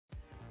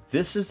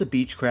This is the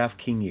Beechcraft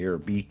King Air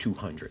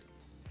B200.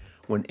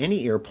 When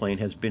any airplane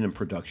has been in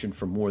production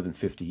for more than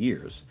 50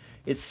 years,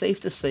 it's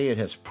safe to say it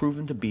has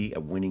proven to be a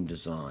winning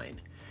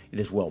design. It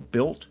is well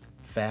built,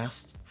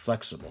 fast,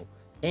 flexible,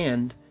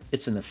 and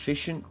it's an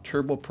efficient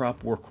turboprop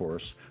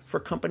workhorse for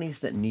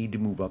companies that need to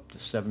move up to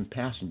 7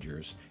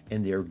 passengers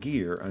and their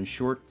gear on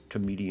short to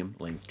medium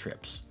length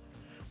trips,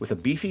 with a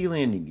beefy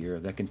landing gear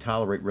that can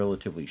tolerate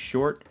relatively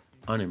short,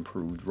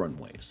 unimproved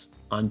runways.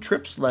 On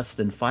trips less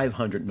than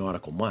 500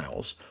 nautical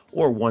miles,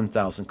 or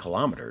 1,000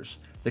 kilometers,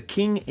 the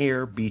King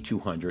Air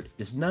B200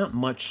 is not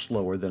much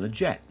slower than a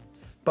jet,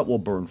 but will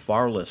burn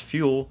far less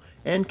fuel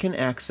and can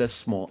access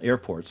small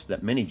airports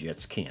that many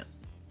jets can't.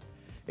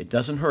 It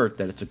doesn't hurt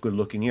that it's a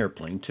good-looking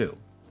airplane, too.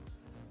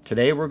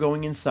 Today we're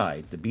going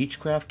inside the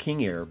Beechcraft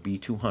King Air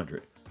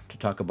B200 to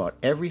talk about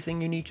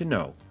everything you need to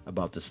know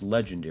about this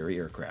legendary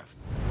aircraft.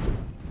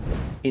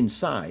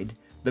 Inside,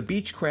 the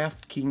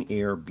Beechcraft King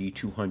Air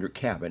B200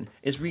 cabin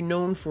is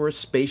renowned for its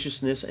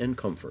spaciousness and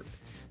comfort.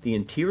 The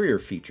interior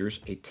features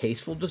a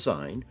tasteful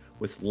design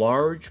with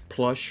large,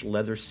 plush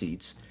leather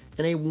seats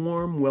and a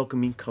warm,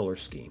 welcoming color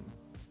scheme.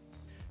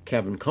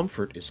 Cabin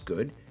comfort is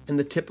good, and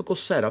the typical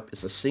setup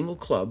is a single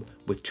club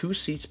with 2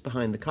 seats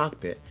behind the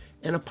cockpit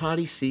and a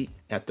potty seat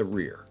at the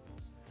rear.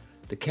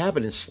 The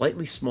cabin is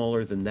slightly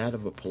smaller than that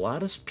of a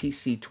Pilatus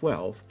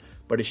PC-12,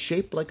 but is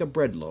shaped like a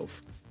bread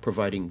loaf,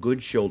 providing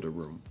good shoulder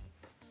room.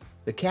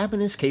 The cabin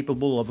is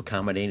capable of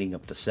accommodating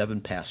up to 7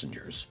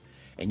 passengers,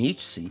 and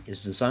each seat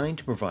is designed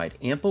to provide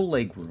ample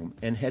legroom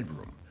and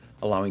headroom,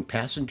 allowing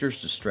passengers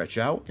to stretch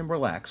out and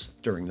relax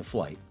during the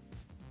flight.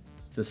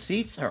 The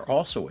seats are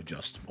also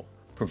adjustable,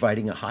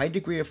 providing a high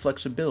degree of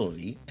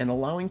flexibility and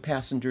allowing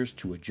passengers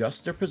to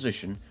adjust their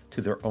position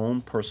to their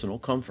own personal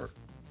comfort.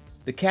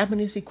 The cabin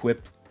is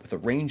equipped with a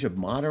range of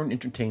modern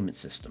entertainment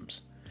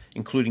systems,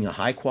 including a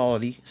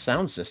high-quality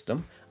sound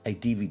system, a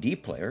DVD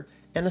player,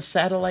 and a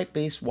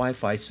satellite-based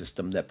Wi-Fi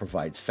system that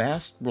provides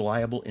fast,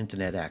 reliable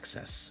internet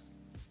access.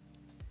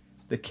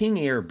 The King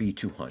Air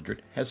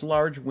B200 has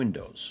large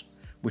windows,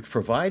 which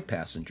provide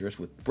passengers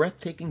with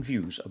breathtaking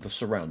views of the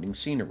surrounding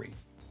scenery.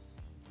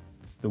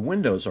 The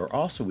windows are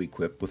also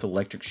equipped with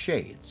electric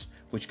shades,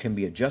 which can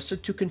be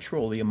adjusted to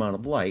control the amount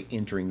of light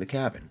entering the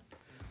cabin.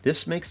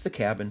 This makes the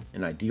cabin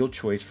an ideal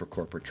choice for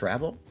corporate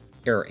travel,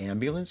 air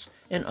ambulance,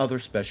 and other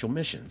special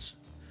missions,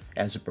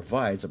 as it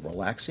provides a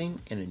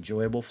relaxing and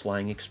enjoyable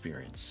flying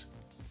experience.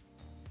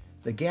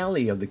 The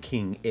galley of the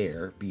King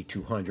Air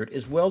B200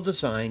 is well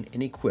designed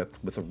and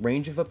equipped with a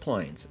range of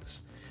appliances,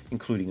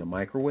 including a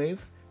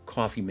microwave,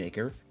 coffee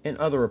maker, and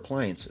other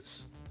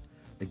appliances.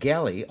 The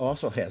galley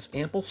also has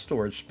ample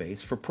storage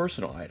space for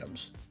personal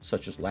items,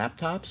 such as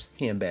laptops,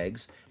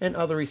 handbags, and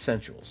other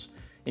essentials,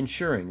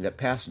 ensuring that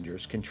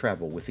passengers can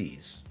travel with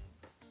ease.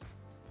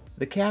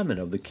 The cabin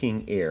of the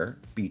King Air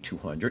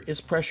B200 is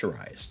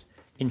pressurized,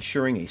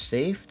 ensuring a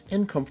safe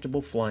and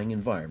comfortable flying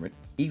environment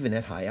even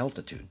at high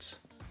altitudes.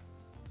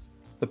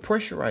 The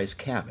pressurized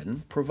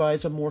cabin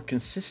provides a more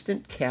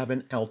consistent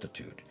cabin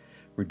altitude,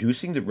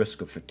 reducing the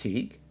risk of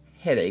fatigue,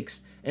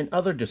 headaches, and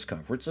other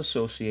discomforts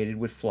associated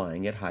with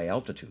flying at high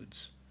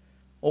altitudes.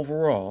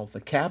 Overall, the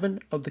cabin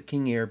of the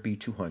King Air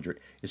B200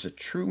 is a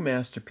true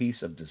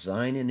masterpiece of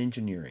design and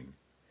engineering.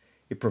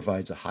 It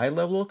provides a high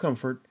level of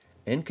comfort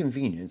and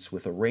convenience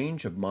with a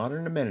range of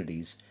modern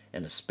amenities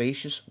and a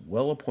spacious,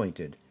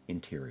 well-appointed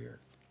interior.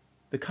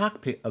 The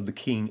cockpit of the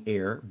King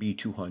Air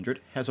B200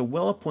 has a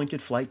well-appointed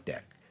flight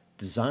deck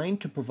designed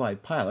to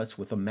provide pilots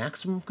with a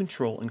maximum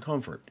control and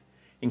comfort,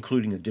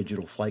 including a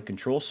digital flight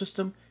control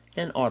system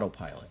and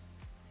autopilot.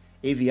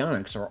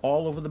 Avionics are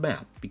all over the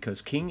map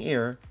because King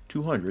Air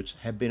 200s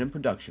have been in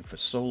production for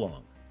so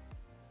long.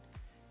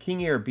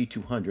 King Air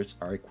B200s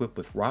are equipped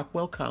with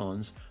Rockwell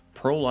Collins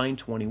ProLine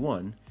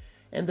 21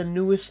 and the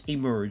newest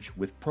emerge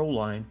with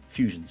ProLine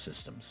Fusion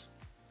systems.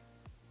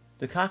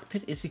 The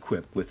cockpit is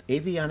equipped with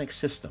avionics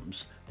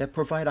systems that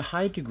provide a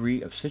high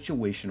degree of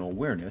situational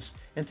awareness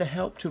and to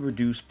help to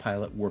reduce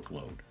pilot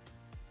workload.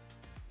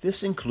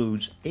 This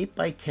includes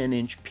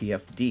 8x10-inch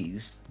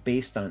PFDs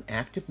based on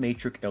active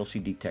matrix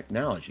LCD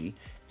technology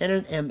and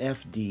an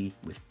MFD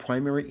with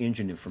primary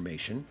engine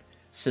information,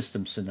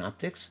 system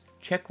synoptics,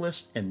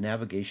 checklists, and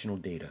navigational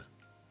data.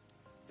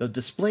 The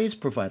displays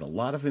provide a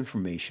lot of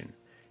information,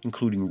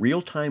 including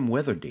real-time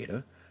weather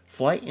data,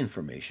 flight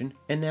information,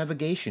 and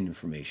navigation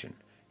information,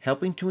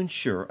 helping to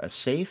ensure a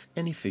safe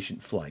and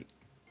efficient flight.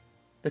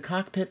 The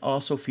cockpit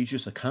also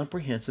features a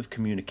comprehensive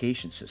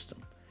communication system,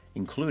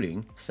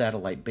 including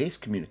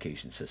satellite-based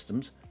communication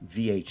systems,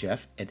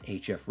 VHF and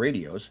HF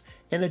radios,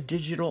 and a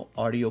digital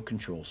audio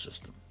control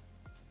system.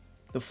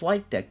 The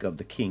flight deck of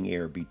the King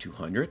Air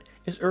B200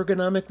 is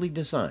ergonomically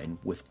designed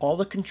with all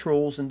the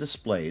controls and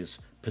displays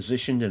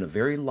positioned in a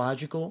very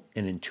logical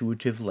and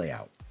intuitive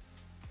layout.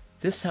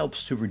 This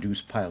helps to reduce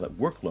pilot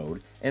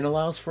workload and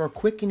allows for a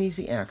quick and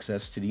easy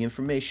access to the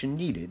information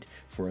needed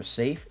for a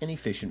safe and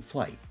efficient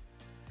flight.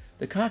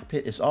 The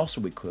cockpit is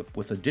also equipped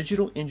with a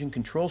digital engine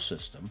control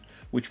system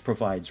which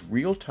provides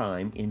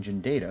real-time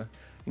engine data,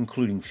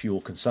 including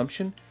fuel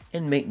consumption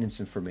and maintenance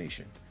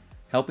information,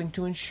 helping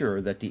to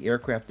ensure that the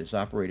aircraft is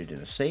operated in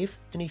a safe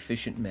and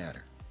efficient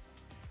manner.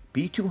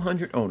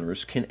 B200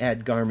 owners can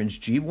add Garmin's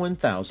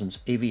G1000's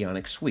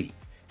avionics suite,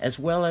 as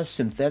well as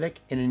synthetic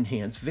and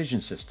enhanced vision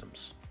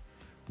systems.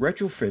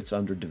 Retrofits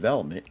under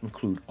development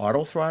include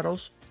auto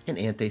throttles and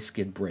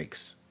anti-skid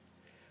brakes.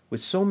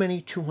 With so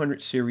many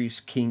 200 series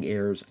King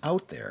Airs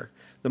out there,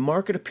 the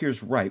market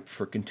appears ripe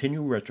for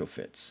continual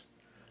retrofits.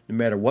 No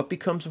matter what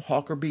becomes of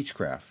Hawker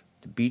Beechcraft,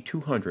 the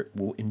B200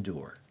 will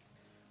endure.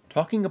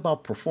 Talking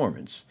about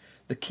performance,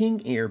 the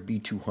King Air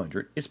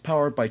B200 is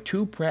powered by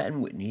two Pratt &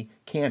 Whitney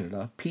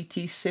Canada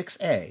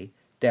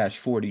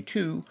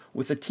PT6A-42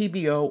 with a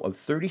TBO of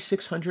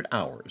 3,600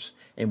 hours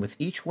and with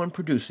each one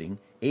producing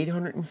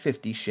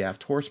 850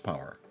 shaft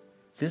horsepower.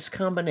 This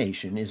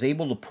combination is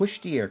able to push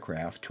the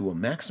aircraft to a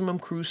maximum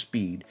cruise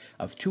speed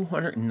of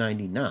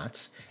 290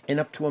 knots and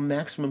up to a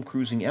maximum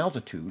cruising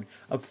altitude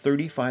of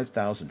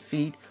 35,000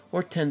 feet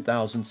or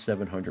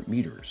 10,700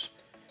 meters,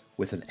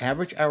 with an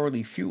average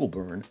hourly fuel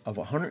burn of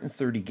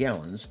 130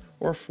 gallons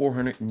or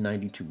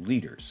 492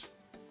 liters.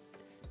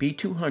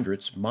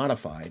 B200s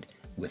modified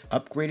with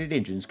upgraded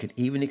engines could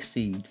even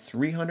exceed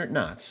 300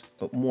 knots,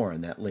 but more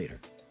on that later.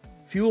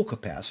 Fuel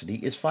capacity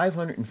is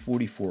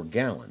 544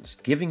 gallons,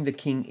 giving the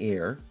King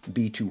Air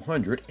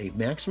B200 a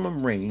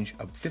maximum range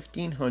of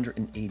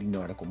 1,580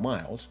 nautical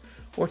miles,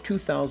 or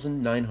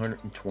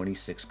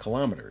 2,926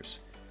 kilometers,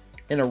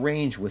 and a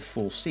range with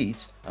full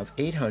seats of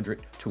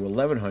 800 to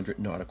 1,100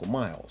 nautical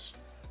miles,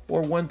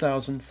 or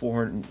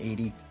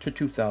 1,480 to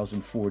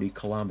 2,040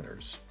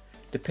 kilometers,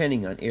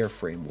 depending on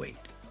airframe weight.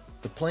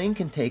 The plane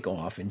can take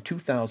off in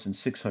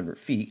 2,600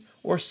 feet,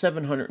 or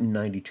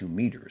 792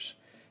 meters,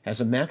 has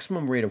a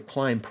maximum rate of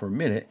climb per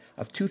minute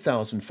of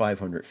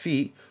 2,500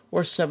 feet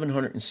or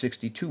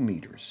 762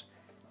 meters,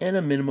 and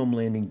a minimum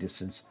landing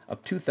distance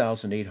of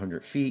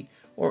 2,800 feet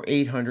or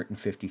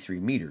 853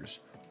 meters,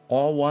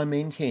 all while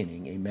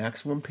maintaining a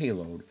maximum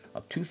payload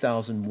of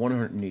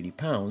 2,180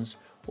 pounds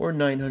or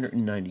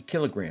 990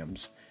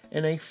 kilograms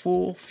and a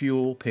full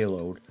fuel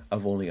payload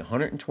of only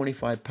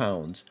 125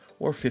 pounds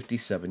or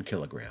 57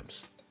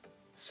 kilograms.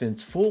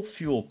 Since full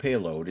fuel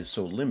payload is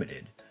so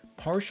limited,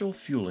 partial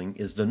fueling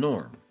is the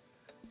norm.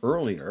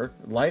 Earlier,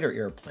 lighter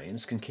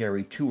airplanes can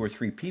carry 2 or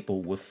 3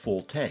 people with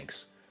full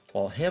tanks,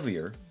 while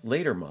heavier,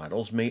 later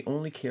models may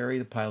only carry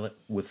the pilot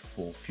with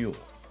full fuel.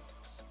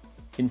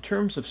 In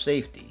terms of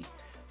safety,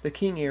 the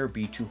King Air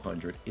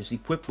B200 is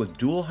equipped with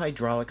dual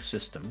hydraulic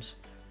systems,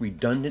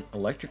 redundant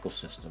electrical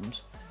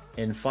systems,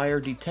 and fire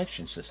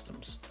detection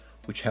systems,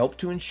 which help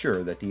to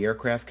ensure that the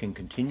aircraft can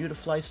continue to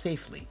fly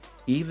safely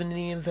even in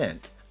the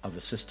event of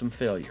a system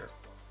failure.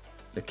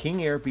 The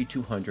King Air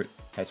B200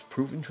 has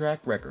proven track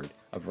record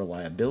of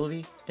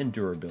reliability and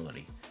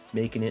durability,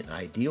 making it an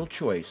ideal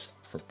choice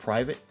for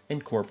private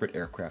and corporate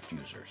aircraft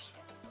users.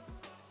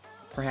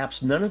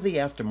 Perhaps none of the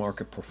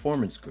aftermarket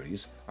performance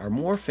goodies are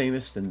more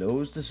famous than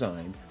those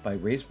designed by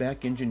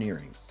Raceback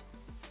Engineering.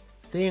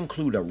 They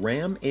include a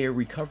ram air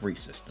recovery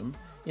system,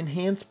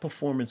 enhanced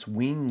performance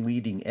wing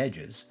leading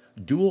edges,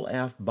 dual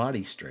aft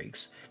body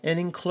strakes, and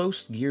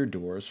enclosed gear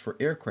doors for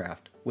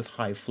aircraft with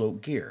high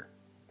float gear.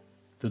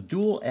 The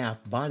dual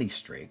aft body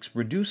strakes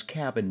reduce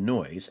cabin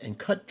noise and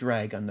cut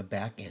drag on the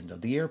back end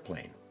of the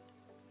airplane.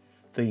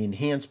 The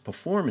enhanced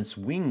performance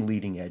wing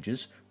leading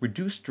edges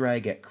reduce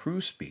drag at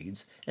cruise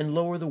speeds and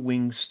lower the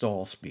wing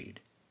stall speed.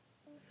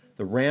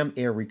 The ram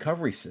air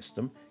recovery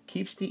system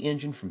keeps the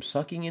engine from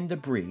sucking in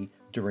debris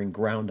during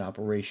ground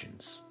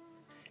operations.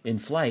 In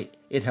flight,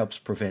 it helps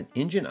prevent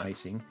engine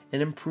icing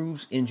and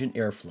improves engine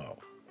airflow.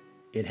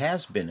 It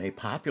has been a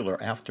popular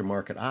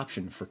aftermarket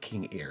option for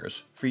King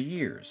Airs for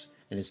years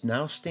and is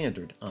now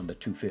standard on the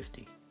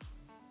 250.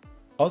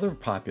 Other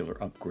popular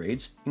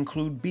upgrades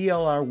include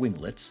BLR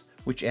winglets,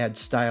 which add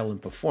style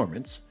and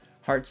performance,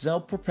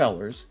 Hartzell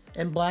propellers,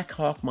 and Black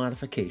Hawk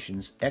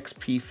Modifications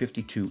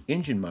XP52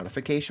 engine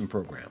modification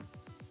program.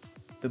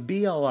 The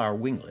BLR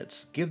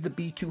winglets give the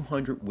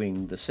B200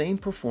 wing the same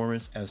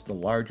performance as the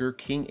larger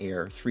King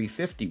Air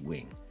 350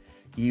 wing,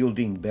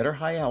 yielding better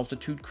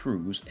high-altitude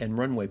cruise and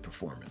runway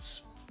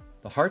performance.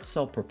 The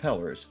Hartzell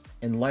propellers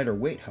and lighter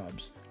weight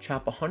hubs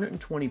chop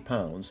 120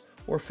 pounds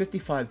or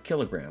 55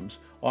 kilograms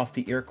off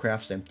the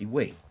aircraft's empty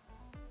weight.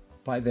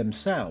 By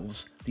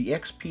themselves, the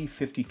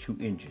XP52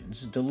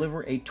 engines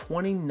deliver a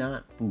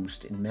 20-knot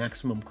boost in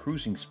maximum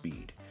cruising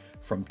speed,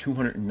 from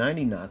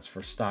 290 knots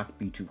for stock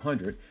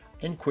B200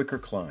 and quicker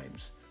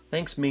climbs,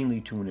 thanks mainly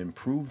to an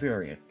improved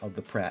variant of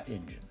the Pratt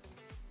engine.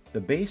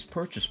 The base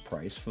purchase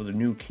price for the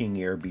new King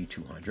Air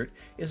B200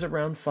 is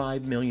around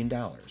 $5 million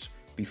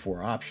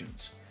before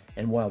options,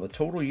 and while the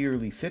total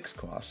yearly fixed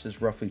cost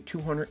is roughly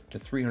 $200,000 to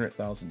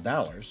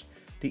 $300,000,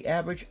 the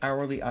average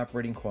hourly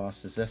operating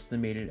cost is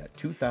estimated at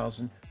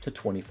 $2,000 to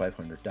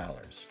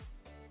 $2,500.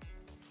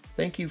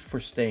 Thank you for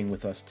staying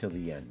with us till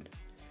the end.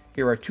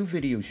 Here are 2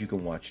 videos you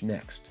can watch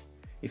next.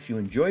 If you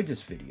enjoyed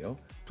this video,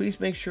 please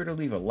make sure to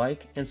leave a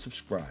like and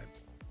subscribe.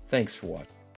 Thanks for watching.